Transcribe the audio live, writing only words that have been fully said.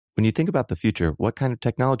When you think about the future, what kind of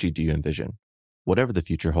technology do you envision? Whatever the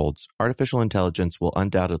future holds, artificial intelligence will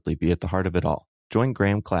undoubtedly be at the heart of it all. Join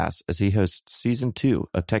Graham Class as he hosts Season 2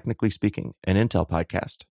 of Technically Speaking, an Intel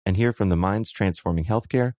podcast, and hear from the minds transforming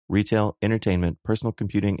healthcare, retail, entertainment, personal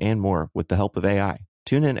computing, and more with the help of AI.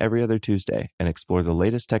 Tune in every other Tuesday and explore the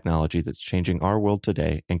latest technology that's changing our world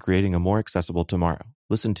today and creating a more accessible tomorrow.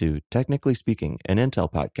 Listen to Technically Speaking, an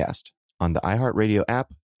Intel podcast on the iHeartRadio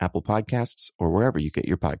app, Apple Podcasts, or wherever you get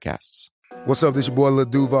your podcasts. What's up, this your boy Lil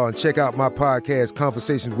Duval, and check out my podcast,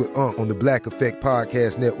 Conversations with Unc, on the Black Effect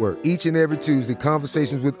Podcast Network. Each and every Tuesday,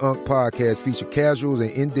 Conversations with Unc podcast feature casuals and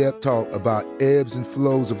in-depth talk about ebbs and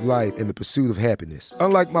flows of life and the pursuit of happiness.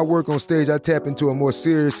 Unlike my work on stage, I tap into a more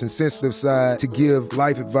serious and sensitive side to give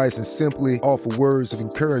life advice and simply offer words of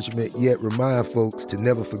encouragement, yet remind folks to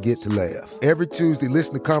never forget to laugh. Every Tuesday,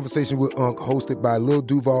 listen to Conversations with Unc, hosted by Lil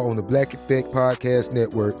Duval on the Black Effect Podcast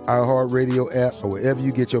Network, iHeartRadio app, or wherever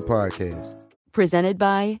you get your podcasts. Presented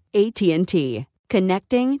by AT&T.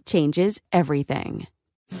 Connecting changes everything.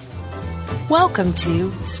 Welcome to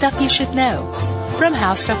Stuff You Should Know from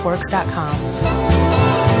HowStuffWorks.com.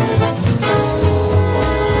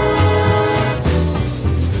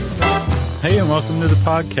 Hey, and welcome to the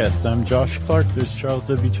podcast. I'm Josh Clark. There's Charles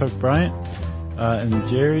W. Chuck Bryant. And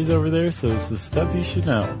Jerry's over there, so this is Stuff You Should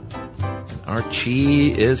Know. Our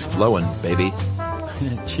chi is flowing, baby.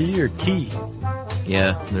 Chi or key?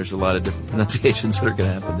 Yeah, there's a lot of different pronunciations that are going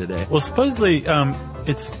to happen today. Well, supposedly,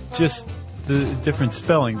 it's just the different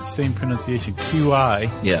spellings, the same pronunciation. QI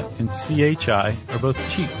and CHI are both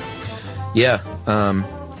chi. Yeah.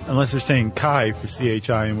 Unless they're saying Chi for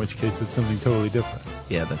CHI, in which case it's something totally different.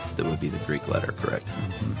 Yeah, that would be the Greek letter, correct.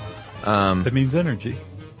 Mm-hmm. That means energy.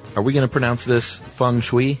 Are we going to pronounce this feng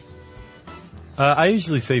shui? I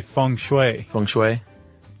usually say feng shui. Feng shui?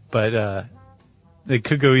 But, it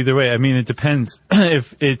could go either way. I mean, it depends.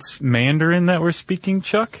 If it's Mandarin that we're speaking,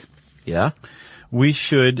 Chuck. Yeah. We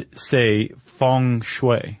should say feng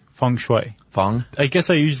shui. Feng shui. Feng? I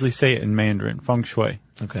guess I usually say it in Mandarin. Feng shui.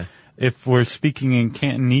 Okay. If we're speaking in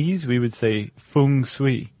Cantonese, we would say feng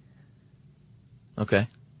shui. Okay.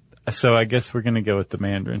 So I guess we're going to go with the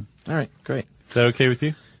Mandarin. All right. Great. Is that okay with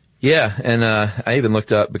you? Yeah. And, I even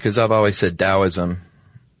looked up because I've always said Taoism.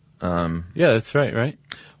 Yeah, that's right?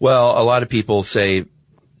 Well, a lot of people say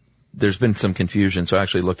there's been some confusion, so I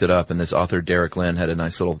actually looked it up, and this author, Derek Lin, had a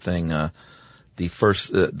nice little thing.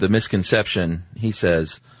 The misconception, he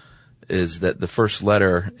says, is that the first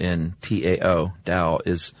letter in Tao, Tao,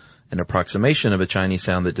 is an approximation of a Chinese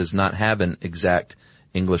sound that does not have an exact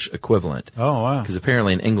English equivalent. Oh, wow. Because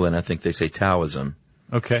apparently in England, I think they say Taoism.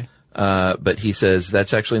 Okay. But he says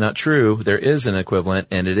that's actually not true. There is an equivalent,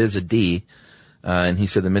 and it is a D. And he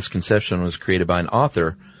said the misconception was created by an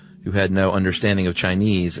author who had no understanding of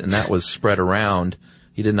Chinese, and that was spread around.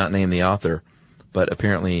 He did not name the author, but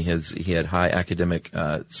apparently he had high academic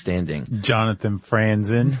standing. Jonathan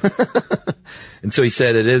Franzen. And so he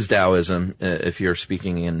said it is Taoism if you're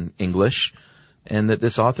speaking in English, and that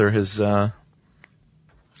this author has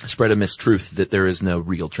spread a mistruth that there is no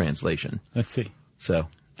real translation. Let's see. So,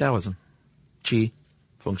 Taoism. Qi.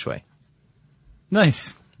 Feng Shui.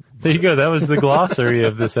 Nice. There you go. That was the glossary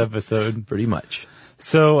of this episode. Pretty much.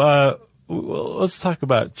 So, let's talk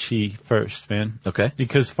about Qi first, man. Okay.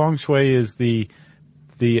 Because Feng Shui is the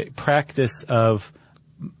practice of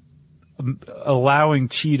allowing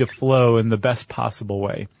Qi to flow in the best possible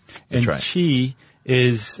way. And That's right. Qi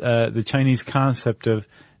is the Chinese concept of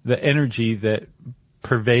the energy that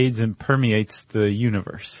pervades and permeates the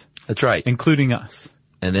universe. That's right. Including us.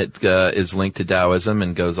 And it is linked to Taoism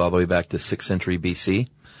and goes all the way back to 6th century BC.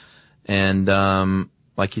 And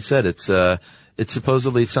like you said, it's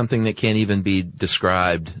supposedly something that can't even be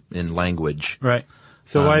described in language. Right.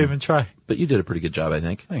 So why even try? But you did a pretty good job, I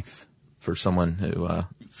think. Thanks. For someone who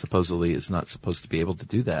supposedly is not supposed to be able to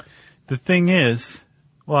do that. The thing is,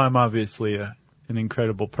 well, I'm obviously an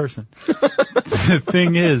incredible person. The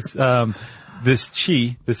thing is, this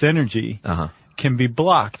Qi, this energy, can be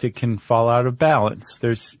blocked. It can fall out of balance.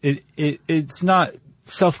 It's not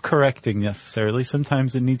self-correcting necessarily.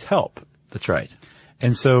 Sometimes it needs help. That's right.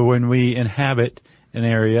 And so when we inhabit an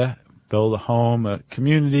area, build a home, a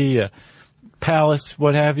community, a palace,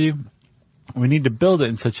 what have you, we need to build it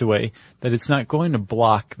in such a way that it's not going to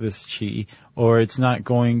block this Qi, or it's not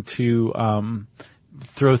going to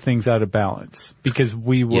throw things out of balance, because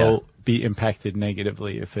we will be impacted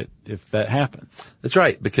negatively if that happens. That's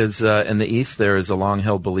right, because in the East there is a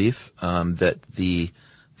long-held belief that the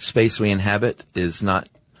space we inhabit is not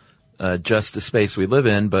just the space we live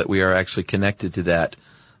in, but we are actually connected to that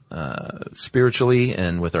spiritually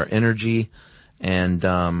and with our energy, and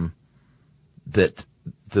that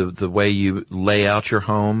the way you lay out your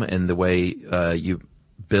home and the way you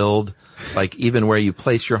build, like even where you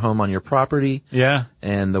place your home on your property. Yeah.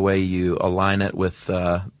 And the way you align it with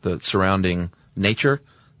the surrounding nature.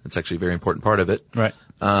 That's actually a very important part of it. Right.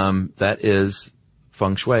 That is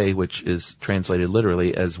feng shui, which is translated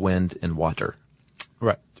literally as wind and water.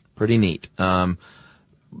 Right. Pretty neat. A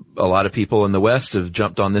lot of people in the West have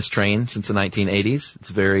jumped on this train since the 1980s. It's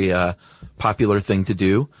a very popular thing to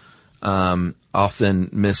do. Often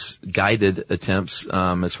misguided attempts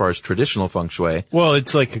as far as traditional feng shui. Well,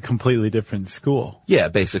 it's like a completely different school. Yeah,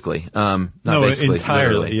 basically. Not No, basically,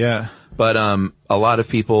 entirely, literally. yeah. But a lot of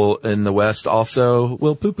people in the West also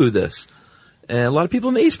will poo-poo this. And a lot of people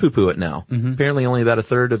in the East poo-poo it now. Mm-hmm. Apparently only about a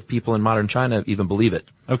third of people in modern China even believe it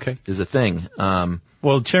Okay. is a thing.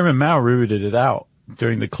 Well, Chairman Mao rooted it out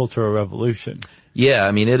during the Cultural Revolution. Yeah,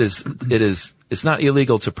 I mean, it's not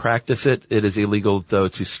illegal to practice it. It is illegal, though,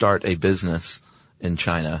 to start a business in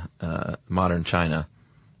China, modern China,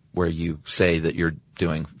 where you say that you're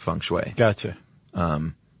doing feng shui. Gotcha.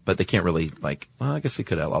 But they can't really, well, I guess they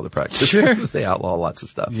could outlaw the practice. Sure. They outlaw lots of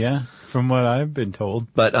stuff. Yeah, from what I've been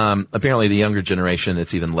told. But apparently the younger generation,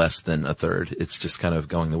 it's even less than a third. It's just kind of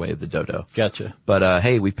going the way of the dodo. Gotcha. But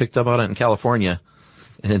hey, we picked up on it in California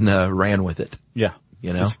and ran with it. Yeah.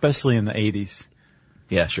 You know? Especially in the 80s.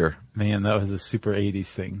 Yeah, sure. Man, that was a super 80s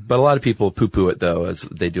thing. But a lot of people poo-poo it, though, as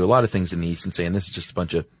they do a lot of things in the East and saying this is just a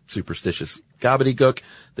bunch of superstitious gobbledygook.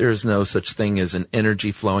 There is no such thing as an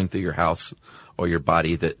energy flowing through your house or your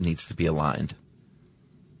body that needs to be aligned.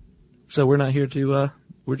 So we're not here to,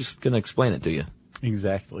 we're just going to explain it to you.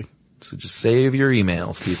 Exactly. So just save your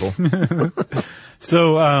emails, people.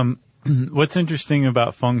 So, what's interesting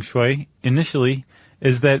about feng shui initially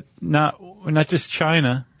is that not just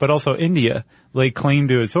China, but also India lay claim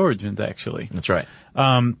to its origins, actually. That's right.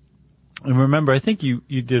 And remember, I think you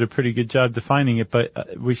did a pretty good job defining it, but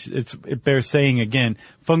it bears saying again,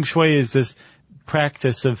 feng shui is this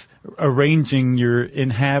practice of arranging your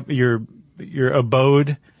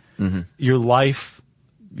abode, Mm-hmm. your life,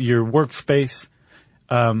 your workspace,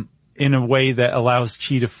 in a way that allows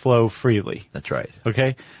chi to flow freely. That's right.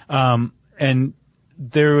 Okay? And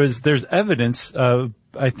there's evidence of,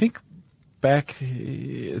 I think, back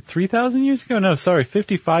 3,000 years ago? No, sorry,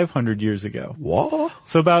 5,500 years ago. What?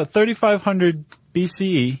 So about 3,500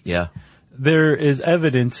 BCE, Yeah. there is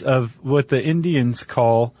evidence of what the Indians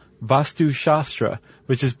call Vastu Shastra,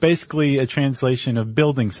 which is basically a translation of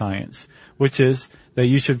building science, which is that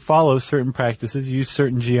you should follow certain practices, use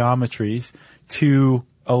certain geometries to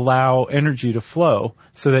allow energy to flow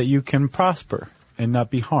so that you can prosper and not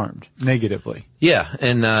be harmed negatively. Yeah,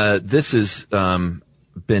 and this has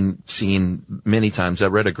been seen many times. I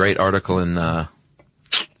read a great article in, I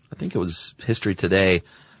think it was History Today,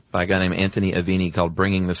 by a guy named Anthony Avini called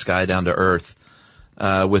Bringing the Sky Down to Earth,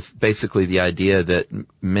 with basically the idea that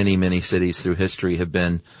many, many cities through history have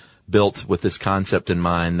been built with this concept in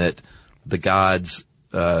mind that the gods,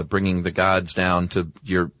 bringing the gods down to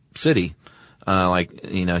your city,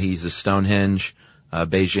 he's a Stonehenge,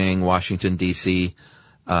 Beijing, Washington, D.C.,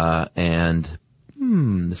 and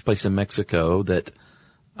this place in Mexico that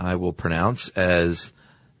I will pronounce as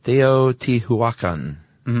Teotihuacan.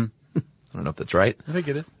 Mm-hmm. I don't know if that's right. I think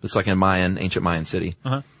it is. It's like an ancient Mayan city.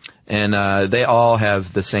 Uh-huh. And they all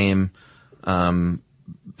have the same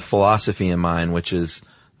philosophy in mind, which is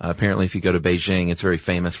apparently if you go to Beijing, it's very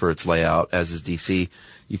famous for its layout, as is D.C.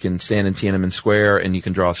 You can stand in Tiananmen Square and you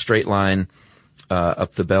can draw a straight line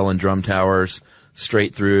up the bell and drum towers,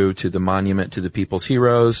 straight through to the monument to the people's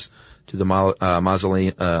heroes, to the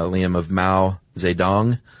mausoleum of Mao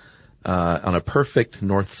Zedong, on a perfect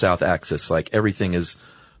north-south axis. Like everything is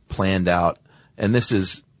planned out. And this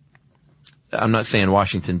is, I'm not saying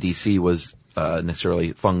Washington, D.C. was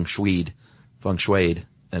necessarily feng shuied,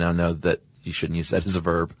 and I know that you shouldn't use that as a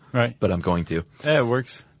verb, Right. but I'm going to. Yeah, it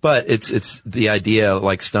works. But it's the idea,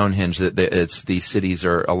 like Stonehenge, that these cities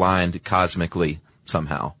are aligned cosmically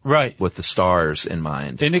somehow. Right. With the stars in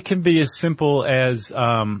mind. And it can be as simple as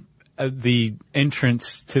the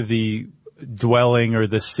entrance to the dwelling or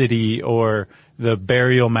the city or the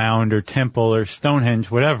burial mound or temple or Stonehenge,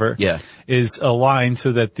 whatever, Yeah. is aligned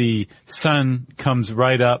so that the sun comes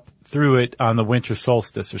right up through it on the winter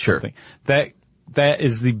solstice or Sure. something. That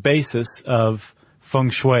is the basis of feng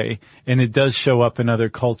shui, and it does show up in other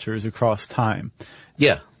cultures across time.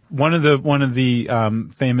 Yeah. One of the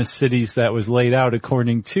famous cities that was laid out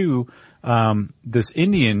according to this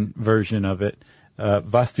Indian version of it,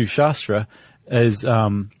 Vastu Shastra, is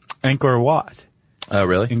Angkor Wat Oh,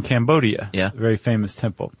 really? in Cambodia. Yeah. A very famous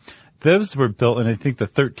temple. Those were built in, I think, the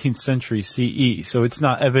 13th century CE, so it's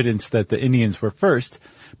not evidence that the Indians were first,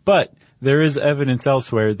 but there is evidence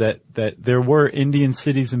elsewhere that there were Indian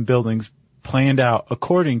cities and buildings planned out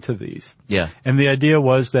according to these. Yeah. And the idea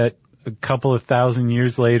was that a couple of thousand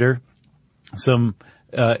years later, some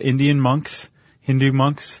Indian monks, Hindu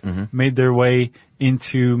monks, made their way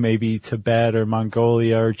into maybe Tibet or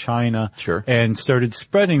Mongolia or China, Sure. and started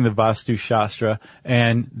spreading the Vastu Shastra,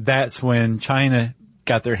 and that's when China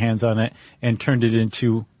got their hands on it and turned it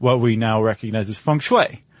into what we now recognize as feng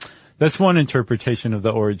shui. That's one interpretation of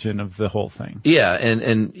the origin of the whole thing. Yeah,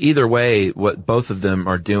 and either way, what both of them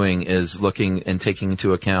are doing is looking and taking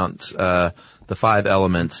into account the 5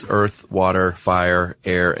 elements: earth, water, fire,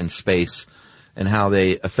 air, and space, and how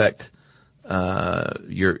they affect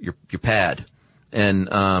your pad, and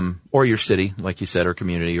or your city, like you said, or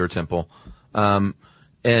community, or temple.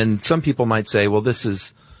 And some people might say, well, this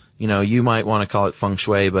is, you might want to call it feng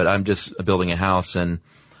shui, but I'm just building a house, and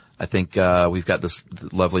I think we've got this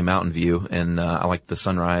lovely mountain view, and I like the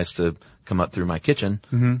sunrise to come up through my kitchen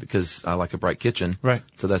because I like a bright kitchen. Right.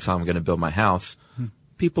 So that's how I'm going to build my house.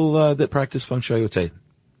 People that practice feng shui would say,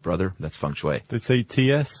 brother, that's feng shui. They say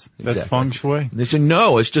TS, that's Exactly. feng shui. And they say,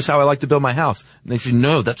 no, it's just how I like to build my house. And they say,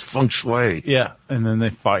 no, that's feng shui. Yeah, and then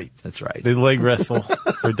they fight. That's right. They leg wrestle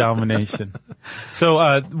for domination.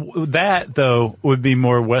 So that, though, would be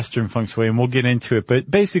more Western feng shui, and we'll get into it. But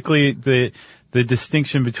basically, the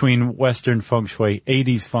distinction between Western feng shui,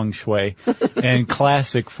 80s feng shui, and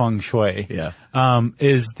classic feng shui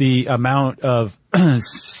is the amount of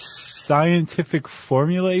scientific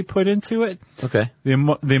formulae put into it. Okay. The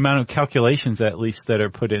amount of calculations, at least, that are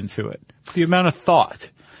put into it. The amount of thought.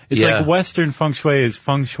 It's like Western feng shui is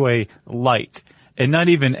feng shui light. And not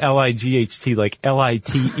even L-I-G-H-T, like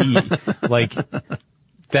L-I-T-E, like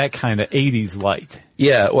that kind of 80s light.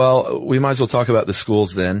 Yeah, well, we might as well talk about the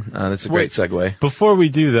schools then. That's a great segue. Before we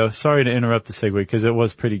do, though, sorry to interrupt the segue because it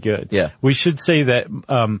was pretty good. Yeah. We should say that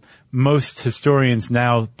most historians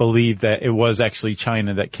now believe that it was actually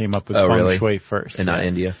China that came up with feng shui first. And not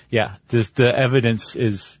India? Yeah. The evidence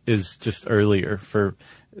is just earlier for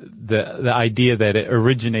the idea that it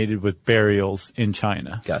originated with burials in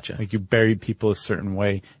China. Gotcha. Like you buried people a certain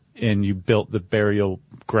way and you built the burial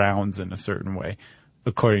grounds in a certain way,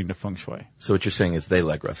 according to feng shui. So what you're saying is they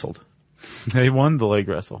leg wrestled. They won the leg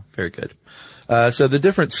wrestle. Very good. So the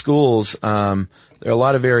different schools, there are a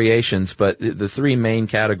lot of variations, but the 3 main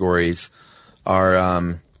categories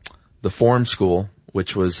are the form school,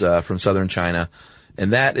 which was from southern China,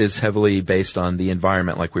 and that is heavily based on the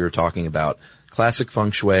environment like we were talking about. Classic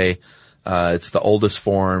feng shui, it's the oldest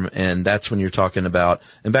form, and that's when you're talking about,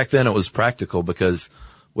 and back then it was practical because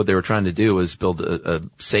what they were trying to do was build a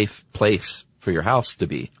safe place for your house to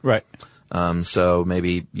be. Right. So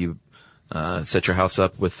maybe you set your house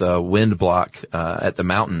up with a wind block at the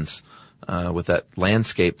mountains with that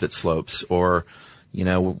landscape that slopes, or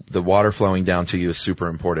the water flowing down to you is super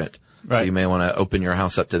important. Right. So you may want to open your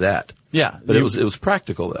house up to that. Yeah. But it was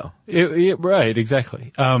practical though. Right,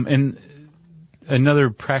 exactly. And another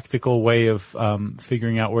practical way of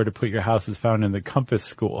figuring out where to put your house is found in the compass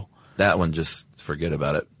school. That one, just forget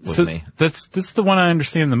about it with me. This is the one I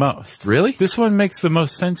understand the most. Really? This one makes the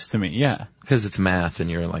most sense to me, yeah. Because it's math and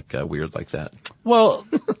you're like weird like that. Well,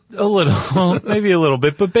 a little, maybe a little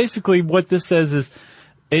bit, but basically what this says is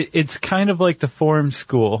it's kind of like the form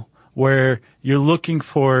school where you're looking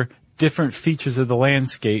for different features of the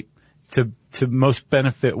landscape to most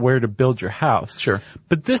benefit where to build your house. Sure.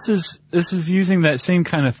 But this is using that same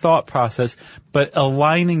kind of thought process, but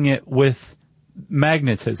aligning it with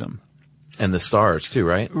magnetism. And the stars too,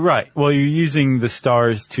 right? Right. Well, you're using the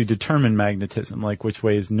stars to determine magnetism, like which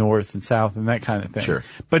way is north and south and that kind of thing. Sure.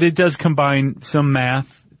 But it does combine some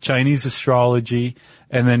math, Chinese astrology,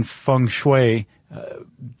 and then feng shui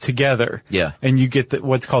together. Yeah. And you get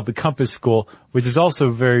what's called the compass school, which is also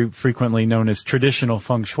very frequently known as traditional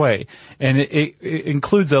feng shui. And it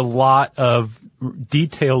includes a lot of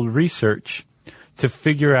detailed research to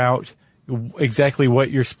figure out exactly what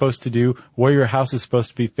you're supposed to do, where your house is supposed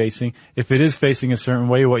to be facing. If it is facing a certain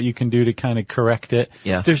way, what you can do to kind of correct it.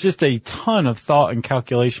 Yeah. There's just a ton of thought and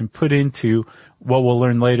calculation put into what we'll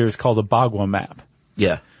learn later is called a Bagua map.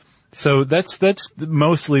 Yeah. So that's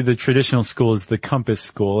mostly the traditional school is the compass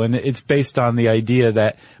school, and it's based on the idea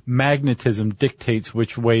that magnetism dictates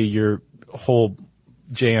which way your whole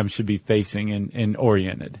jam should be facing and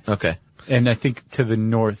oriented. Okay. And I think to the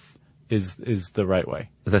north is the right way.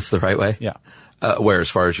 That's the right way? Yeah. Where, as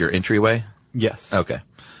far as your entryway? Yes. Okay.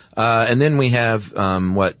 And then we have,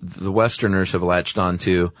 what the Westerners have latched on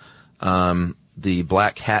to, the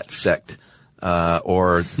Black Hat sect,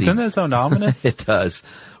 or the... Doesn't that sound ominous? It does.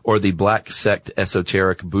 Or the Black Sect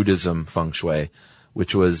Esoteric Buddhism Feng Shui,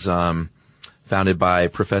 which was, founded by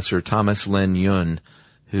Professor Thomas Lin Yun,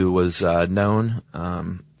 who was known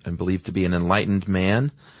and believed to be an enlightened man.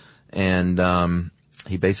 And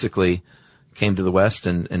he basically came to the West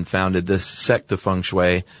and founded this sect of feng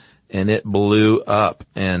shui, and it blew up.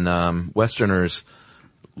 And Westerners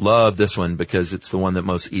love this one because it's the one that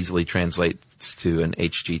most easily translates to an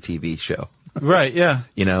HGTV show. Right, yeah.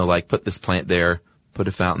 You know, like put this plant there, put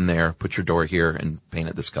a fountain there, put your door here, and paint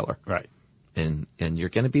it this color. Right. And you're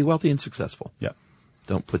going to be wealthy and successful. Yeah.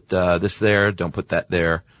 Don't put this there, don't put that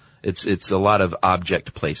there. It's a lot of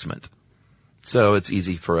object placement. So it's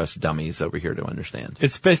easy for us dummies over here to understand.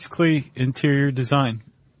 It's basically interior design.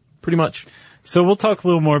 Pretty much. So we'll talk a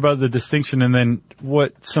little more about the distinction and then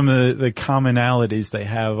what some of the commonalities they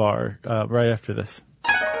have are right after this.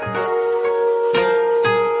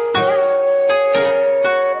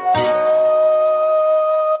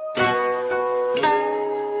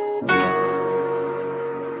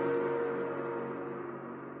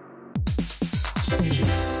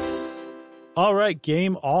 All right,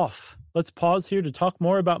 game off. Let's pause here to talk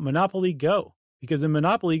more about Monopoly Go. Because in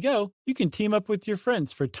Monopoly Go, you can team up with your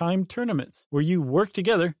friends for timed tournaments where you work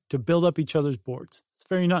together to build up each other's boards. It's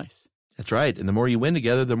very nice. That's right. And the more you win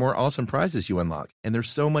together, the more awesome prizes you unlock. And there's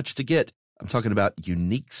so much to get. I'm talking about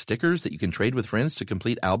unique stickers that you can trade with friends to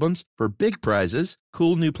complete albums for big prizes,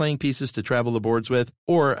 cool new playing pieces to travel the boards with,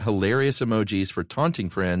 or hilarious emojis for taunting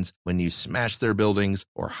friends when you smash their buildings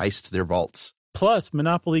or heist their vaults. Plus,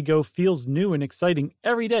 Monopoly Go feels new and exciting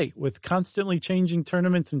every day with constantly changing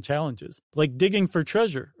tournaments and challenges, like digging for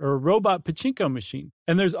treasure or a robot pachinko machine.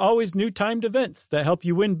 And there's always new timed events that help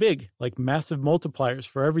you win big, like massive multipliers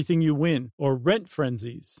for everything you win or rent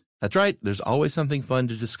frenzies. That's right. There's always something fun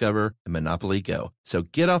to discover in Monopoly Go. So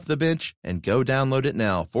get off the bench and go download it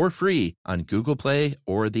now for free on Google Play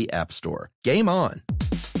or the App Store. Game on!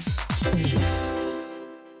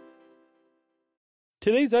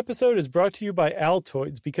 Today's episode is brought to you by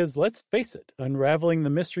Altoids because, let's face it, unraveling the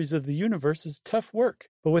mysteries of the universe is tough work.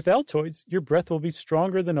 But with Altoids, your breath will be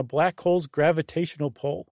stronger than a black hole's gravitational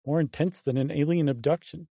pull, more intense than an alien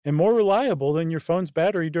abduction, and more reliable than your phone's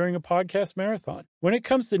battery during a podcast marathon. When it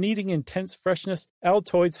comes to needing intense freshness,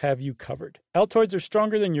 Altoids have you covered. Altoids are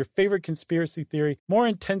stronger than your favorite conspiracy theory, more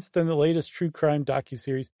intense than the latest true crime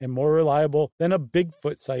docuseries, and more reliable than a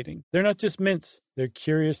Bigfoot sighting. They're not just mints, they're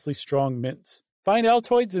curiously strong mints. Find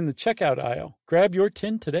Altoids in the checkout aisle. Grab your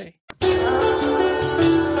tin today.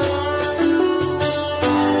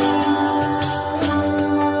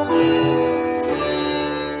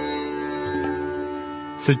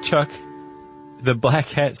 So, Chuck, the Black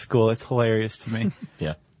Hat School, it's hilarious to me.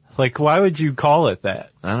 Yeah. Like, why would you call it that?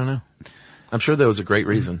 I don't know. I'm sure there was a great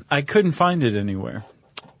reason. I couldn't find it anywhere.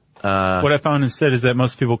 What I found instead is that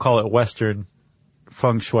most people call it Western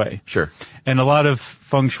feng shui. Sure. And a lot of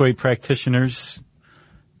feng shui practitioners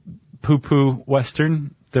poo-poo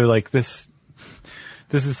Western. They're like, this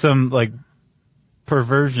is some, like,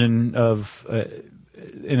 perversion of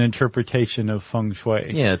an interpretation of feng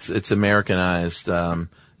shui. Yeah, it's Americanized, and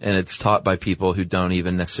it's taught by people who don't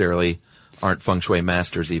even necessarily aren't feng shui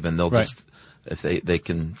masters even. They'll Right. just, if they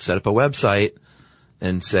can set up a website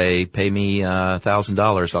and say, pay me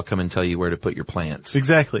 $1,000, I'll come and tell you where to put your plants.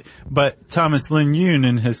 Exactly. But Thomas Lin Yun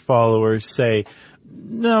and his followers say,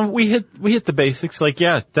 no, we hit the basics. Like,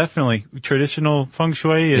 yeah, definitely. Traditional feng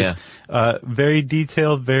shui is very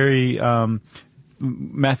detailed, very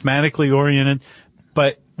mathematically oriented,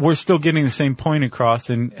 but we're still getting the same point across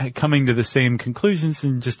and coming to the same conclusions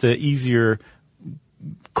in just an easier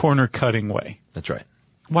corner-cutting way. That's right.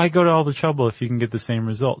 Why go to all the trouble if you can get the same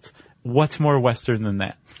results? What's more Western than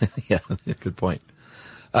that? Yeah, good point.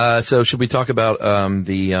 So should we talk about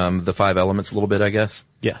the 5 elements a little bit, I guess?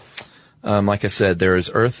 Yes. Like I said, there is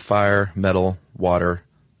earth, fire, metal, water,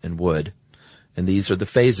 and wood. And these are the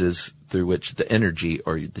phases through which the energy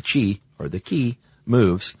or the chi or the ki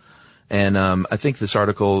moves. And I think this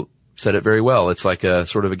article said it very well. It's like a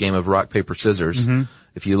sort of a game of rock, paper, scissors. Mm-hmm.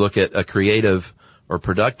 If you look at a creative or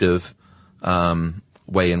productive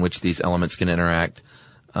way in which these elements can interact,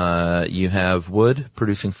 you have wood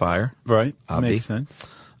producing fire. Right. Obvi. Makes sense.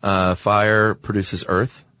 Fire produces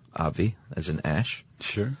earth, Obvi, as in ash.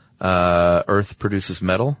 Sure. Earth produces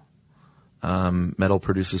metal. Metal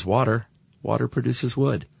produces water. Water produces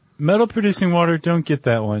wood. Metal producing water, don't get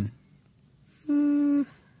that one.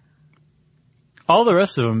 All the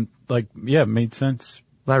rest of them, like, yeah, made sense.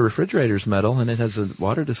 My refrigerator's metal, and it has a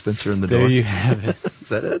water dispenser in the door. There you have it. Is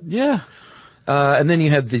that it? Yeah. And then you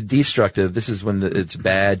have the destructive. This is when it's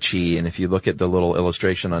bad chi. And if you look at the little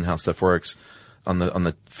illustration on how stuff works, on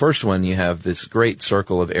the first one, you have this great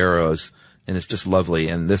circle of arrows, and it's just lovely.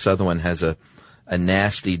 And this other one has a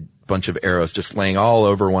nasty bunch of arrows just laying all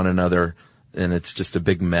over one another, and it's just a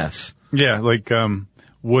big mess. Yeah, like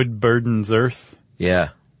wood burdens earth. Yeah,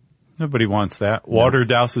 Nobody wants that. Water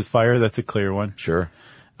douses fire. That's a clear one. sure.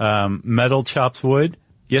 Metal chops wood.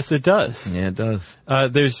 Yes, it does. Yeah, it does.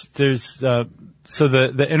 So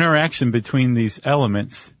the interaction between these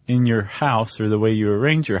elements in your house or the way you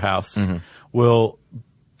arrange your house will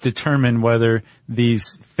determine whether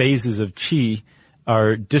these phases of chi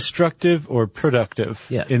are destructive or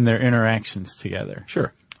productive in their interactions together.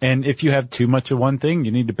 Sure. And if you have too much of one thing,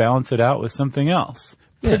 you need to balance it out with something else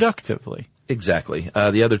productively. Exactly.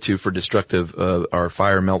 The other two for destructive are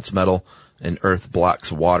fire melts metal and earth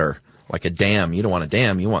blocks water. Like a dam. You don't want a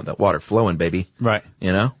dam. You want that water flowing, baby. Right.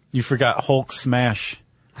 You know? You forgot Hulk smash.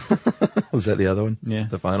 Was that the other one? Yeah.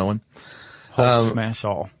 The final one? Hulk smash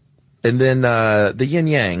all. And then the yin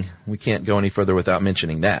yang. We can't go any further without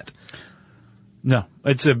mentioning that. No.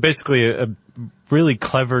 It's basically a really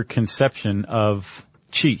clever conception of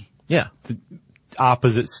chi. Yeah.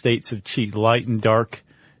 Opposite states of chi. Light and dark,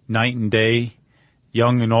 night and day,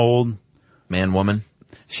 young and old. Man, woman.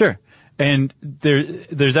 Sure. And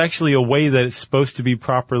there's actually a way that it's supposed to be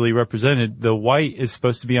properly represented. The white is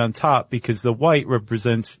supposed to be on top because the white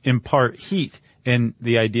represents, in part, heat. And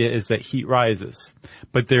the idea is that heat rises.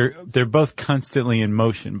 But they're both constantly in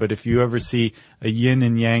motion. But if you ever see a yin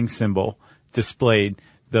and yang symbol displayed,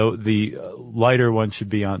 the lighter one should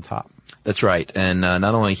be on top. That's right. And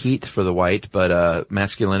not only heat for the white, but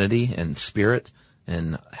masculinity and spirit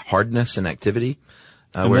and hardness and activity.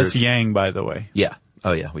 And that's yang, by the way. Yeah.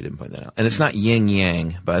 Oh, yeah, we didn't point that out. And it's not yin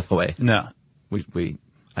yang, by the way. No.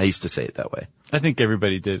 I used to say it that way. I think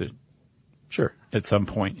everybody did it Sure. at some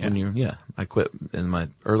point. Yeah. I quit in my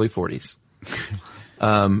early 40s.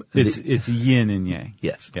 It's yin and yang.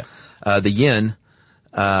 Yes. Yeah. The yin,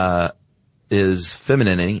 is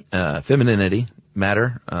femininity,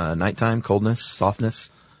 matter, nighttime, coldness, softness,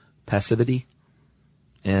 passivity.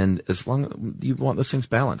 And as long as you want those things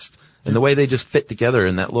balanced. And the way they just fit together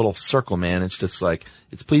in that little circle, man, it's just like,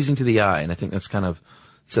 it's pleasing to the eye. And I think that's kind of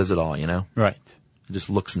says it all, you know? Right. It just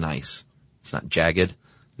looks nice. It's not jagged.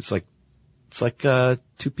 It's like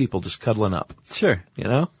two people just cuddling up, Sure. you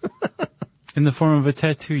know? In the form of a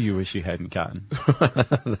tattoo you wish you hadn't gotten.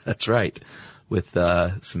 That's right. With,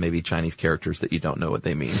 some maybe Chinese characters that you don't know what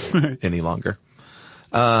they mean any longer.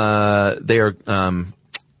 They are,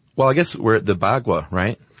 well, I guess we're at the Bagua,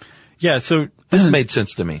 right? Yeah, so This made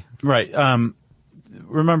sense to me. right.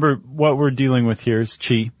 Remember what we're dealing with here is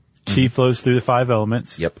chi. Chi flows through the 5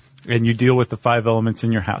 elements. Yep. And you deal with the 5 elements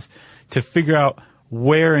in your house. To figure out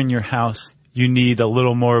where in your house you need a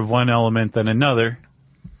little more of one element than another,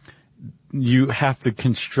 you have to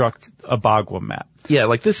construct a Bagua map. Yeah,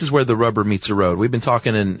 like this is where the rubber meets the road. We've been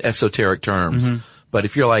talking in esoteric terms, but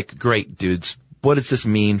if you're like, great dudes, what does this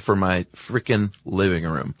mean for my freaking living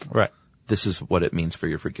room? Right. This is what it means for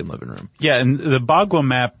your freaking living room. Yeah, and the Bagua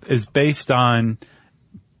map is based on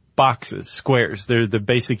boxes, squares. They're the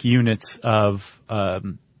basic units of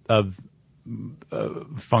feng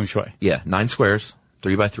shui. Yeah, 9 squares,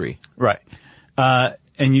 3 by 3. Right. And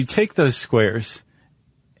you take those squares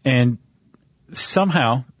and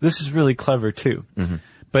somehow, this is really clever too,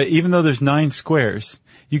 but even though there's 9 squares,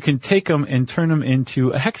 you can take them and turn them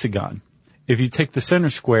into a hexagon. If you take the center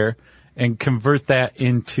square and convert that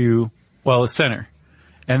into, well, a center,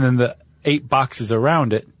 and then the 8 boxes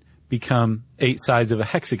around it become 8 sides of a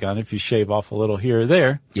hexagon if you shave off a little here or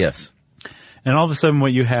there. Yes. And all of a sudden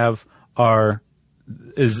what you have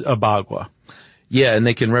is a Bagua. Yeah, and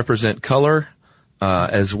they can represent color,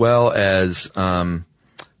 as well as,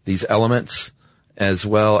 these elements, as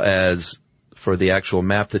well as for the actual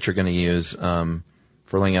map that you're going to use,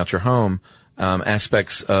 for laying out your home,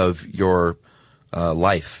 aspects of your,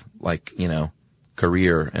 life, like, you know,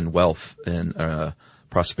 career and wealth and,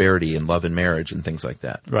 prosperity and love and marriage and things like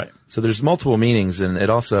that. Right. So there's multiple meanings, and it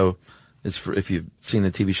also is for, if you've seen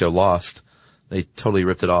the TV show Lost, they totally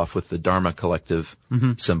ripped it off with the Dharma Collective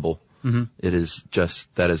symbol. It is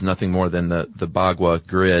just, that is nothing more than the Bagua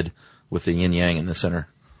grid with the yin yang in the center.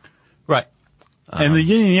 Right. And the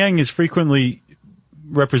yin and yang is frequently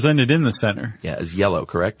represented in the center. Yeah, as yellow,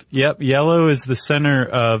 correct? Yep. Yellow is the center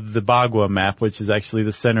of the Bagua map, which is actually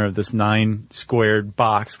the center of this 9 squared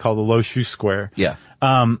box called the Lo Shu square. Yeah.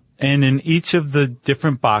 And in each of the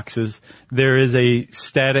different boxes, there is a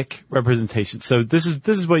static representation. So this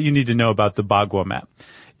is what you need to know about the Bagua map.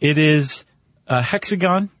 It is a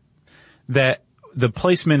hexagon that the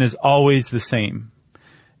placement is always the same.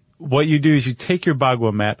 What you do is you take your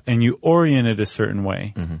Bagua map and you orient it a certain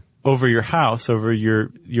way over your house, over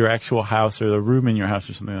your actual house or the room in your house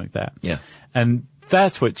or something like that. Yeah. And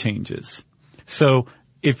that's what changes. So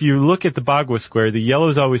if you look at the Bagua square, the yellow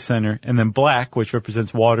is always center, and then black, which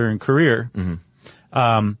represents water and career,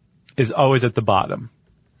 is always at the bottom.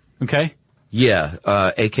 Okay? Yeah,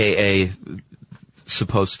 AKA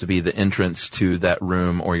supposed to be the entrance to that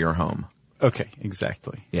room or your home. Okay,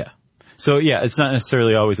 exactly. Yeah. So yeah, it's not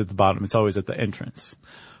necessarily always at the bottom. It's always at the entrance.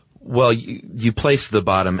 Well, you place the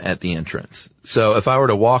bottom at the entrance. So if I were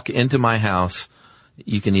to walk into my house,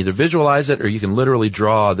 you can either visualize it or you can literally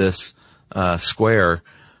draw this square.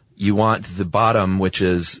 You want the bottom, which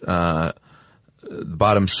is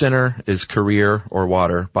bottom center is career or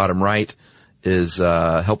water. Bottom right is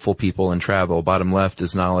helpful people and travel. Bottom left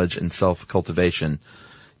is knowledge and self-cultivation.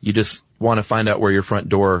 You just want to find out where your front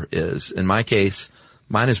door is. In my case,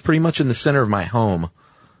 mine is pretty much in the center of my home,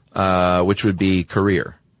 which would be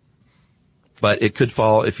career. But it could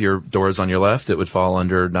fall, if your door is on your left, it would fall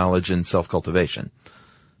under knowledge and self-cultivation.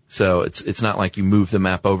 So it's not like you move the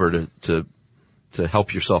map over to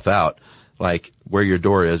help yourself out. Like, where your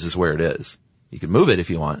door is where it is. You can move it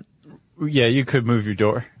if you want. Yeah, you could move your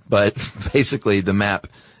door. But basically the map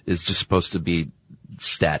is just supposed to be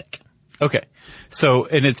static. Okay. So,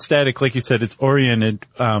 and it's static, like you said, it's oriented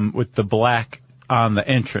with the black on the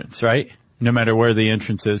entrance, right? No matter where the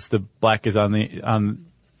entrance is, the black is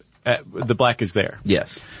the black is there.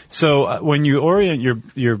 Yes. So when you orient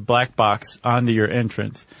your black box onto your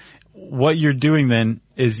entrance, what you're doing then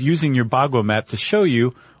is using your Bagua map to show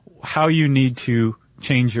you how you need to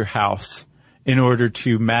change your house in order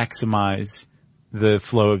to maximize the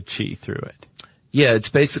flow of chi through it. Yeah, it's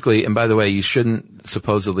basically, and by the way, you shouldn't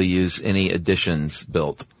supposedly use any additions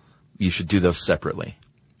built. You should do those separately.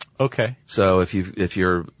 Okay. So if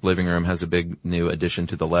your living room has a big new addition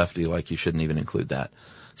to the left, you shouldn't even include that.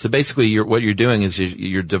 So basically, what you're doing is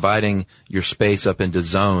you're dividing your space up into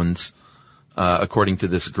zones according to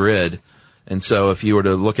this grid. And so if you were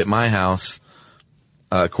to look at my house,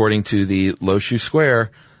 according to the Loshu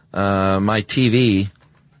Square, my TV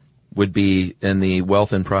would be in the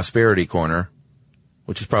wealth and prosperity corner,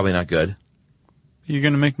 which is probably not good. You're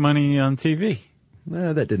going to make money on TV.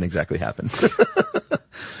 That didn't exactly happen.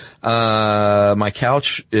 My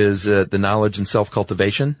couch is the knowledge and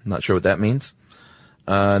self-cultivation. Not sure what that means.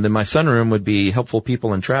 And then my sunroom would be helpful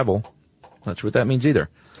people and travel. Not sure what that means either.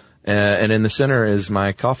 And in the center is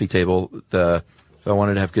my coffee table. If I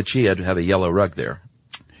wanted to have good chi, I'd have a yellow rug there.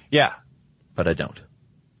 Yeah. But I don't.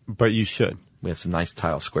 But you should. We have some nice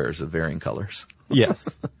tile squares of varying colors.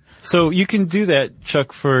 Yes. So you can do that,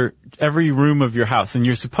 Chuck, for every room of your house, and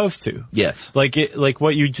you're supposed to. Yes. Like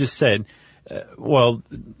what you just said. Well,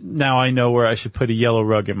 now I know where I should put a yellow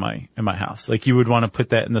rug in my house. Like, you would want to put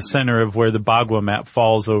that in the center of where the Bagua map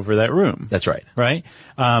falls over that room. That's right. Right?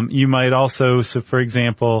 You might also, so for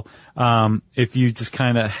example, if you just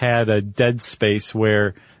kind of had a dead space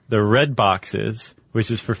where the red box is, which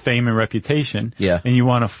is for fame and reputation. Yeah. And you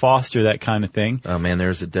want to foster that kind of thing. Oh man,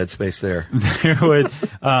 there's a dead space there. There would,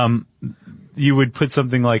 you would put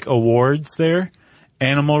something like awards there,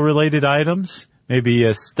 animal related items. Maybe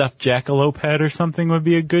a stuffed jackalope head or something would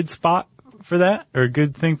be a good spot for that, or a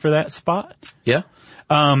good thing for that spot. Yeah.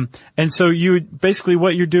 And so you would, basically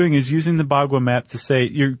what you're doing is using the Bagua map to say,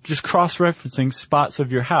 you're just cross-referencing spots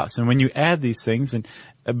of your house. And when you add these things and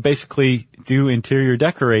basically do interior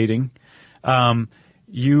decorating,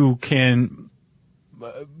 you can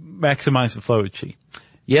maximize the flow of chi.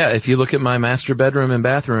 Yeah, if you look at my master bedroom and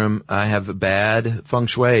bathroom, I have bad feng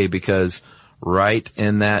shui because right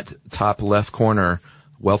in that top left corner,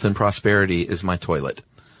 wealth and prosperity is my toilet.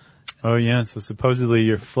 Oh yeah, so supposedly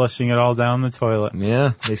you're flushing it all down the toilet.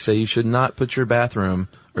 Yeah, they say you should not put your bathroom,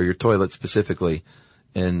 or your toilet specifically,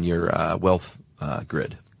 in your wealth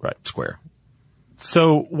grid. Right. Square.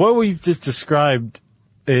 So what we've just described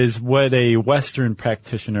is what a Western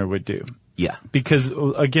practitioner would do. Yeah. Because,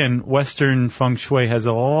 again, Western feng shui has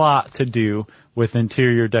a lot to do with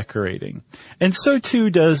interior decorating. And so too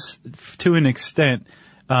does, to an extent,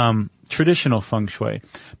 traditional feng shui.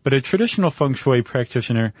 But a traditional feng shui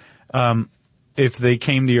practitioner, if they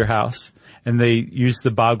came to your house and they used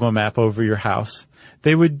the Bagua map over your house,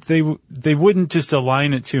 they wouldn't just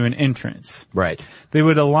align it to an entrance. Right. They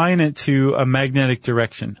would align it to a magnetic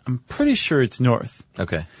direction. I'm pretty sure it's north.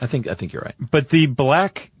 Okay. I think you're right. But the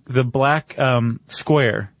black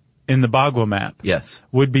square in the Bagua map, yes,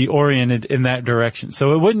 would be oriented in that direction.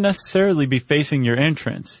 So it wouldn't necessarily be facing your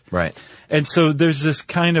entrance. Right. And so there's this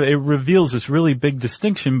kind of, it reveals this really big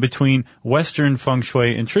distinction between Western feng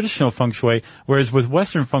shui and traditional feng shui, whereas with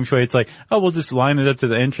Western feng shui, it's like, oh, we'll just line it up to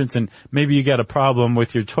the entrance, and maybe you got a problem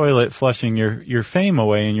with your toilet flushing your fame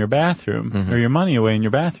away in your bathroom, or your money away in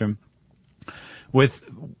your bathroom. With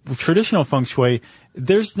traditional feng shui,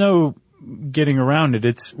 there's no getting around it.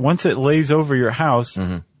 It's once it lays over your house,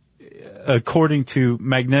 according to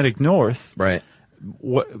magnetic north, Right.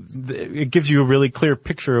 it gives you a really clear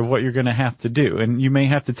picture of what you're going to have to do. And you may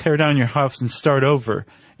have to tear down your house and start over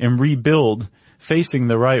and rebuild facing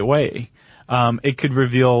the right way. It could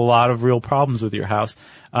reveal a lot of real problems with your house.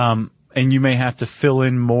 And you may have to fill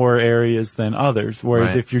in more areas than others. Whereas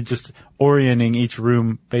Right. if you're just orienting each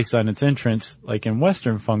room based on its entrance, like in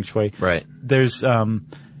Western feng shui, Right. there's,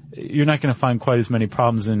 you're not going to find quite as many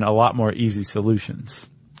problems and a lot more easy solutions.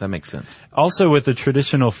 That makes sense. Also with a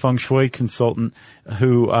traditional feng shui consultant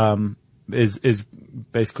who, is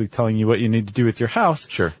basically telling you what you need to do with your house.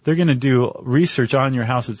 Sure. They're going to do research on your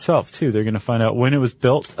house itself too. They're going to find out when it was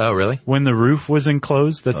built. Oh, really? When the roof was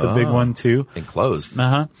enclosed. That's a big one too. Enclosed.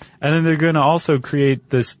 And then they're going to also create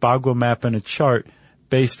this Bagua map and a chart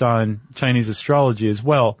based on Chinese astrology as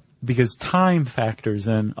well, because time factors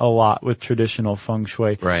in a lot with traditional feng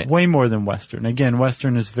shui. Right. Way more than Western. Again,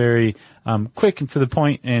 Western is very, quick and to the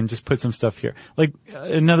point and just put some stuff here. Like,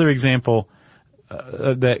 another example,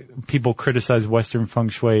 that people criticize Western feng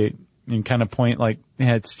shui and kind of point like,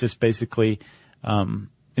 yeah, it's just basically,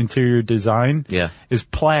 interior design. Yeah. Is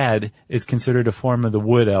plaid is considered a form of the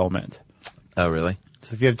wood element. Oh, really?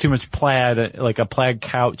 So if you have too much plaid, like a plaid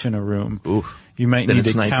couch in a room, Oof. you might Then need to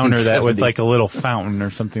it's counter that with 1970. like a little fountain or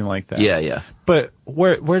something like that. Yeah, yeah. But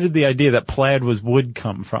where did the idea that plaid was wood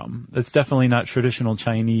come from? That's definitely not traditional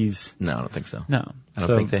Chinese. No, I don't think so. No. I don't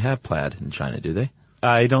So- think they have plaid in China, do they?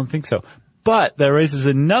 I don't think so. But that raises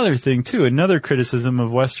another thing too. Another criticism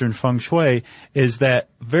of Western feng shui is that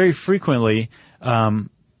very frequently,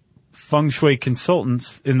 feng shui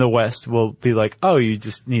consultants in the West will be like, oh, you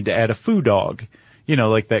just need to add a foo dog. You know,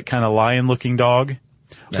 like that kind of lion looking dog.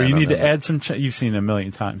 No, Or I you don't need to know that. add some, you've seen it a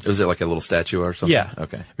million times. Was it like a little statue or something? Yeah.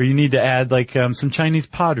 Okay. Or you need to add like some Chinese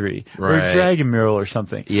pottery or Right. a dragon mural or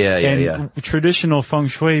something. Yeah, yeah, and yeah. Traditional feng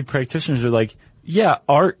shui practitioners are like, yeah,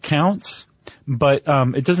 art counts, but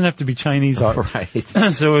it doesn't have to be Chinese art.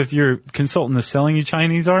 Right. So if your consultant is selling you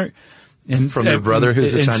Chinese art, and From their brother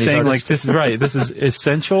who's a and Chinese saying artist? like this is right, this is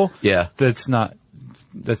essential. Yeah. that's not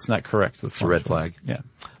correct. With It's a red flag. Yeah.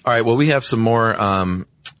 All right. Well, we have some more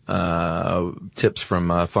tips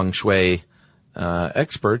from feng shui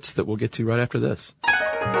experts that we'll get to right after this.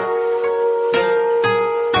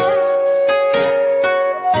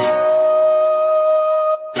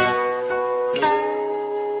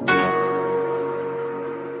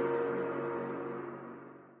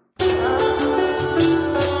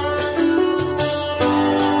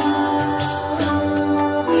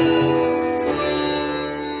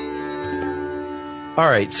 All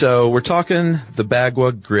right, so we're talking the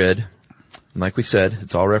Bagua grid. And like we said,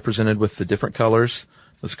 it's all represented with the different colors.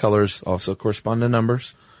 Those colors also correspond to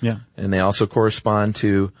numbers. Yeah. And they also correspond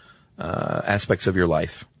to aspects of your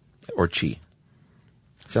life, or chi.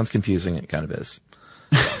 Sounds confusing, it kind of is.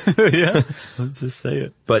 Yeah. Let's just say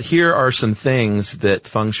it. But here are some things that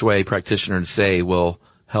feng shui practitioners say will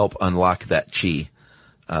help unlock that chi.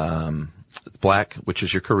 Black, which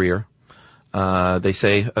is your career. They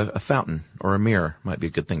say a fountain or a mirror might be a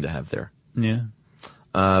good thing to have there.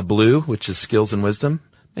 Yeah. Blue, which is skills and wisdom.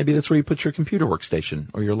 Maybe that's where you put your computer workstation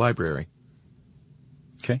or your library.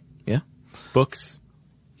 Okay. Yeah? Books.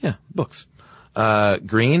 Yeah, books.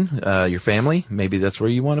 Green, your family. Maybe that's where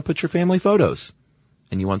you want to put your family photos.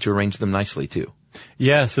 And you want to arrange them nicely too.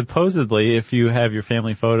 Yeah, supposedly if you have your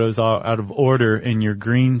family photos all out of order in your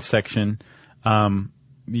green section,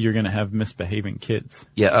 you're going to have misbehaving kids.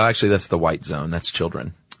 Yeah, actually that's the white zone. That's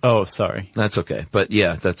children. Oh, sorry. That's okay. But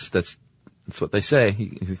yeah, that's what they say.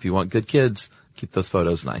 If you want good kids, keep those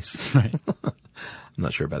photos nice. Right. I'm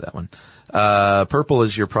not sure about that one. Purple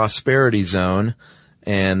is your prosperity zone,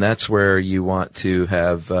 and that's where you want to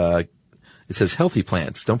have, it says healthy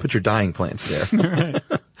plants. Don't put your dying plants there.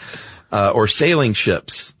 Or sailing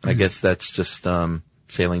ships. I guess that's just,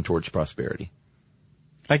 sailing towards prosperity.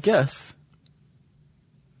 I guess.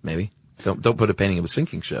 Maybe. Don't put a painting of a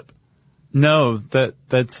sinking ship. No, that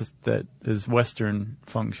is Western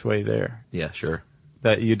feng shui there. Yeah, sure.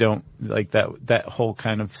 That you don't, like that whole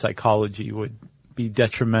kind of psychology would be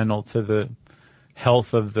detrimental to the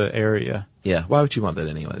health of the area. Yeah. Why would you want that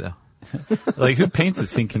anyway, though? Like who paints a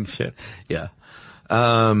sinking ship? Yeah.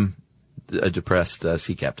 A depressed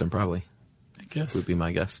sea captain, probably, I guess. would be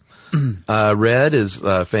my guess. Red is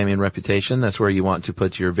fame and reputation. That's where you want to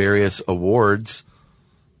put your various awards.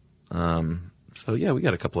 So yeah, we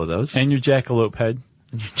got a couple of those. And your jackalope head.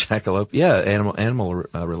 Jackalope. Yeah, animal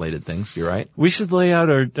related things. You're right. We should lay out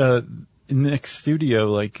our next studio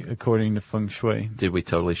like according to feng shui. Dude, we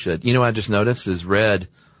totally should. You know what I just noticed is red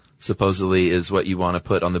supposedly is what you want to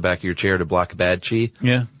put on the back of your chair to block bad chi.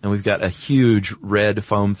 Yeah. And we've got a huge red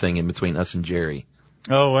foam thing in between us and Jerry.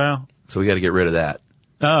 Oh, wow. So we got to get rid of that.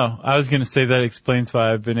 Oh, I was going to say that explains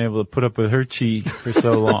why I've been able to put up with her chi for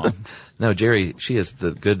so long. No, Jerry, she has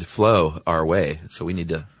the good flow our way, so we need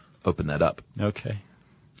to open that up Okay.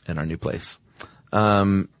 in our new place.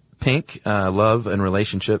 Pink, love and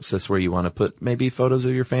relationships. That's where you want to put maybe photos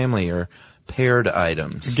of your family or paired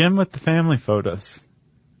items. Again with the family photos.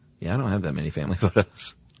 Yeah, I don't have that many family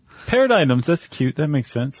photos. Paired items, that's cute. That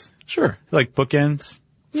makes sense. Sure. Like bookends,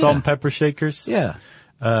 salt and pepper shakers. Yeah.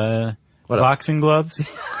 What else? Boxing gloves.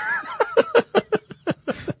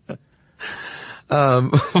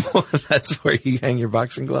 That's where you hang your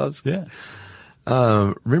boxing gloves. Yeah.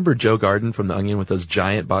 Remember Joe Garden from The Onion with those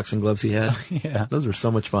giant boxing gloves he had? Yeah. Those were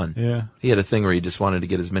so much fun. Yeah. He had a thing where he just wanted to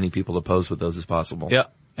get as many people to pose with those as possible. Yeah.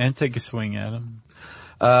 And take a swing at them.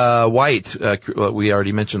 White, what we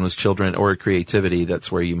already mentioned was children or creativity.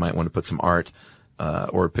 That's where you might want to put some art,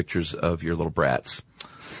 or pictures of your little brats.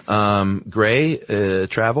 Gray,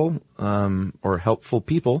 travel, or helpful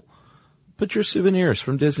people. Put your souvenirs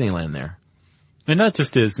from Disneyland there. And not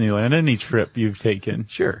just Disneyland, any trip you've taken.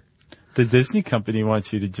 Sure. The Disney company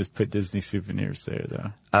wants you to just put Disney souvenirs there,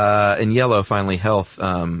 though. In yellow, finally, health,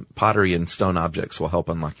 pottery and stone objects will help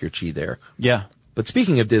unlock your chi there. Yeah. But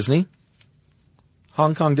speaking of Disney,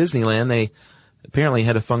 Hong Kong Disneyland, they apparently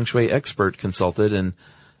had a feng shui expert consulted, and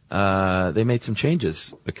they made some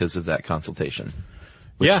changes because of that consultation.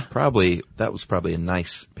 Which that was probably a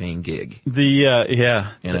nice paying gig.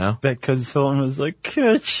 Yeah. You know? That consultant was like,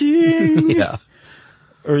 ka-ching. Yeah.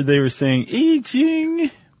 Or they were saying,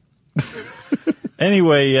 I-ching.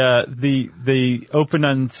 Anyway, they opened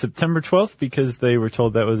on September 12th because they were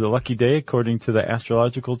told that was a lucky day according to the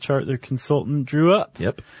astrological chart their consultant drew up.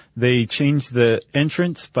 Yep. They changed the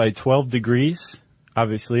entrance by 12 degrees.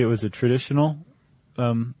 Obviously, it was a traditional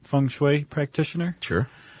feng shui practitioner. Sure.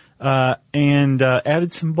 And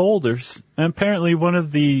added some boulders. And apparently one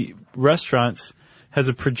of the restaurants has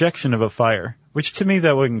a projection of a fire, which to me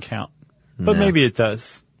that wouldn't count. But No. maybe it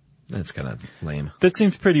does. That's kind of lame. That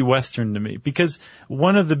seems pretty Western to me, because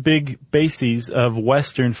one of the big bases of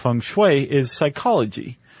Western feng shui is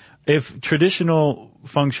psychology. If traditional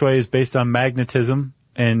feng shui is based on magnetism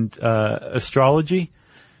and astrology,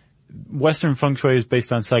 Western feng shui is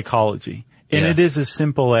based on psychology. And it is as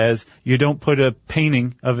simple as you don't put a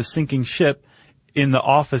painting of a sinking ship in the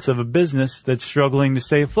office of a business that's struggling to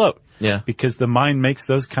stay afloat. Yeah. Because the mind makes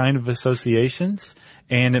those kind of associations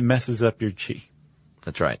and it messes up your chi.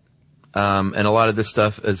 That's right. And a lot of this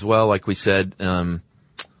stuff as well, like we said, I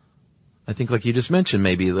think like you just mentioned,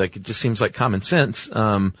 maybe like it just seems like common sense,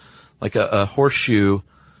 like a horseshoe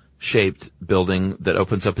shaped building that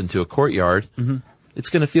opens up into a courtyard. Mm-hmm. It's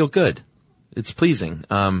going to feel good. It's pleasing.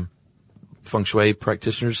 Feng shui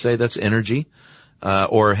practitioners say that's energy.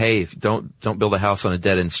 Or hey, don't build a house on a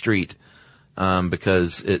dead end street,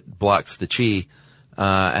 because it blocks the chi.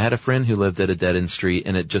 I had a friend who lived at a dead end street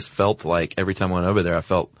and it just felt like every time I went over there, I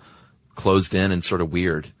felt closed in and sort of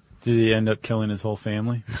weird. Did he end up killing his whole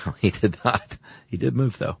family? No, he did not. He did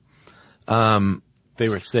move though. They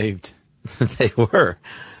were saved. They were,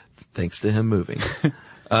 thanks to him moving.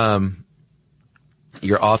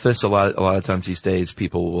 Your office, a lot of times these days,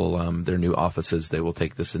 people will, their new offices, they will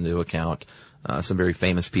take this into account. Some very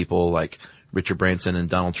famous people like Richard Branson and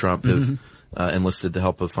Donald Trump have enlisted the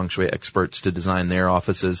help of feng shui experts to design their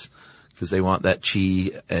offices because they want that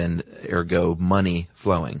chi and ergo money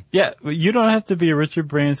flowing. Yeah, you don't have to be a Richard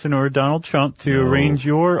Branson or a Donald Trump to arrange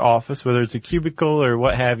your office, whether it's a cubicle or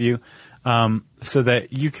what have you, so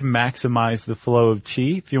that you can maximize the flow of chi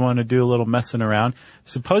if you want to do a little messing around.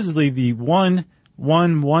 Supposedly the one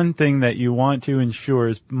thing that you want to ensure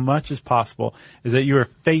as much as possible is that you are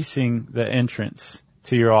facing the entrance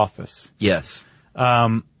to your office. Yes.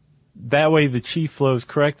 That way the chi flows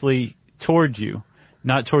correctly toward you,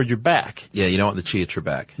 not toward your back. Yeah, you don't want the chi at your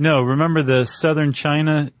back. No, remember the Southern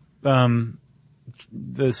China feng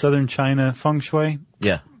shui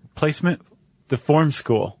Yeah. placement? The form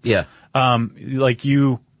school. Yeah. Like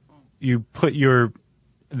you put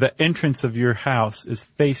the entrance of your house is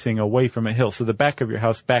facing away from a hill. So the back of your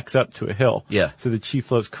house backs up to a hill. Yeah. So the chi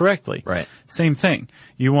flows correctly. Right. Same thing.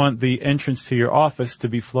 You want the entrance to your office to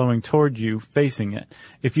be flowing toward you, facing it.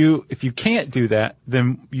 If you can't do that,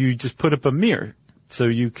 then you just put up a mirror so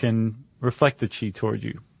you can reflect the chi toward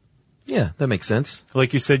you. Yeah, that makes sense.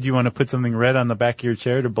 Like you said, you want to put something red on the back of your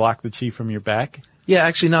chair to block the chi from your back. Yeah,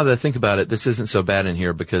 actually, now that I think about it, this isn't so bad in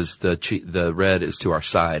here because the red is to our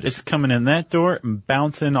side. It's coming in that door and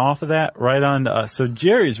bouncing off of that right onto us. So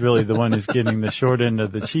Jerry's really the one who's getting the short end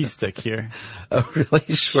of the cheese stick here. Oh,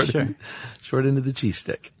 really? Short end of the cheese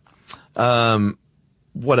stick.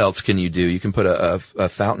 What else can you do? You can put a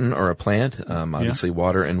fountain or a plant, obviously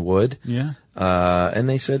water and wood. Yeah. And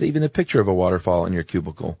they said even a picture of a waterfall in your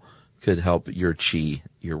cubicle could help your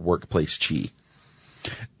workplace chi.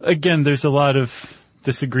 Again, there's a lot of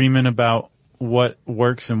disagreement about what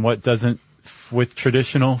works and what doesn't with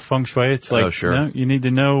traditional feng shui. It's like, you need to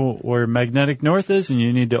know where magnetic north is, and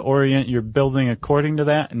you need to orient your building according to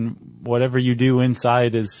that, and whatever you do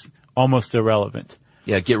inside is almost irrelevant.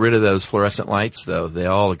 Yeah, get rid of those fluorescent lights, though. They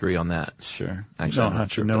all agree on that. Sure. Actually, you don't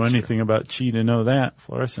have to know anything about chi to know that.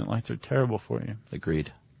 Fluorescent lights are terrible for you.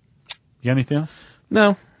 Agreed. You got anything else?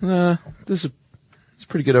 No. This is a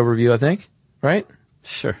pretty good overview, I think. Right?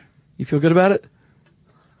 Sure. You feel good about it?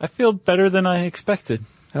 I feel better than I expected.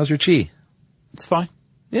 How's your chi? It's fine.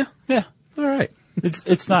 Yeah? Yeah. All right.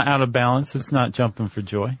 It's not out of balance. It's not jumping for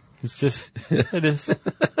joy. It's just, it is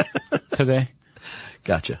today.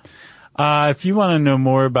 Gotcha. If you want to know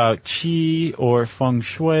more about chi or feng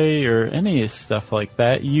shui or any stuff like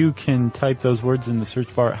that, you can type those words in the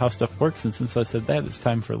search bar at How Stuff Works. And since I said that, it's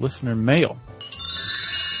time for listener mail.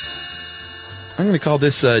 I'm going to call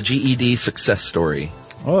this a GED success story.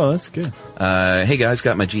 Oh, that's good. Hey guys,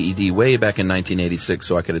 got my GED way back in 1986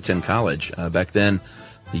 so I could attend college. Back then,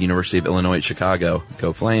 the University of Illinois at Chicago,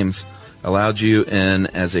 go Flames, allowed you in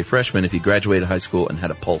as a freshman if you graduated high school and had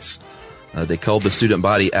a pulse. They culled the student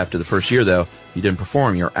body after the first year, though. You didn't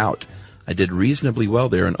perform, you're out. I did reasonably well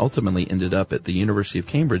there and ultimately ended up at the University of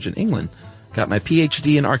Cambridge in England. Got my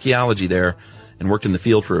PhD in archaeology there and worked in the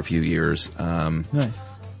field for a few years. Nice.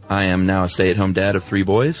 I am now a stay-at-home dad of 3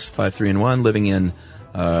 boys, 5, 3, and 1, living in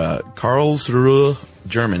Karlsruhe,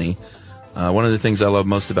 Germany. One of the things I love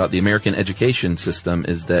most about the American education system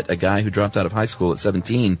is that a guy who dropped out of high school at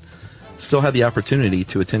 17 still had the opportunity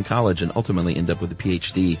to attend college and ultimately end up with a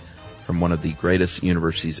PhD from one of the greatest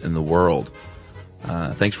universities in the world.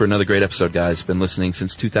 Thanks for another great episode, guys. Been listening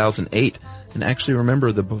since 2008 and actually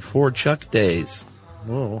remember the before Chuck days.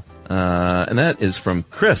 Whoa. And that is from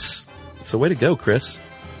Chris. So way to go, Chris.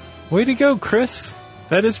 Way to go, Chris.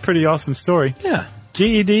 That is a pretty awesome story. Yeah.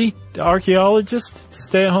 GED, archaeologist,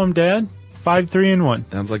 stay-at-home dad, 5, 3, and 1.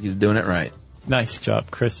 Sounds like he's doing it right. Nice job,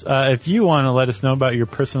 Chris. If you want to let us know about your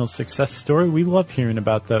personal success story, we love hearing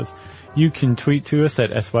about those. You can tweet to us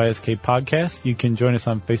at SYSK Podcast. You can join us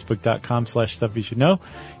on Facebook.com/Stuff You Should Know.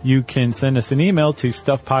 You can send us an email to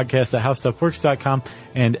stuffpodcast@howstuffworks.com.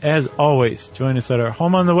 And as always, join us at our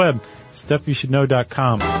home on the web,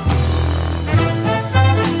 stuffyoushouldknow.com.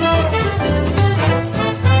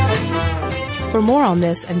 For more on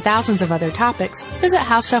this and thousands of other topics, visit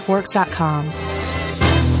howstuffworks.com.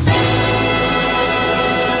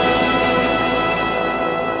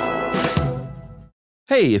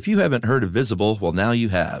 Hey, if you haven't heard of Visible, well, now you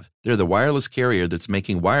have. They're the wireless carrier that's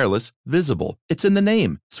making wireless visible. It's in the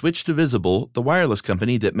name. Switch to Visible, the wireless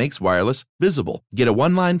company that makes wireless visible. Get a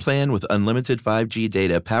one-line plan with unlimited 5G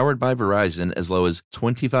data powered by Verizon as low as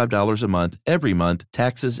 $25 a month, every month,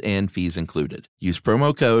 taxes and fees included. Use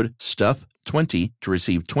promo code STUFF20 to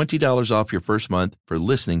receive $20 off your first month for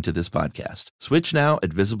listening to this podcast. Switch now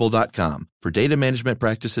at Visible.com. For data management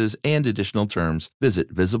practices and additional terms,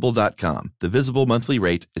 visit Visible.com. The Visible monthly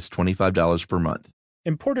rate is $25 per month.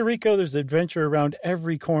 In Puerto Rico, there's adventure around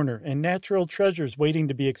every corner and natural treasures waiting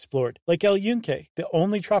to be explored, like El Yunque, the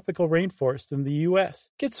only tropical rainforest in the U.S.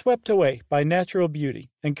 Get swept away by natural beauty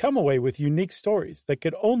and come away with unique stories that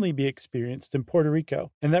could only be experienced in Puerto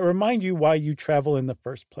Rico and that remind you why you travel in the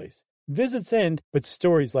first place. Visits end, but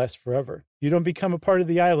stories last forever. You don't become a part of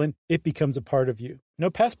the island, it becomes a part of you. No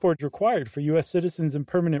passport required for U.S. citizens and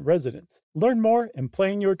permanent residents. Learn more and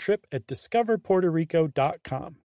plan your trip at discoverpuertorico.com.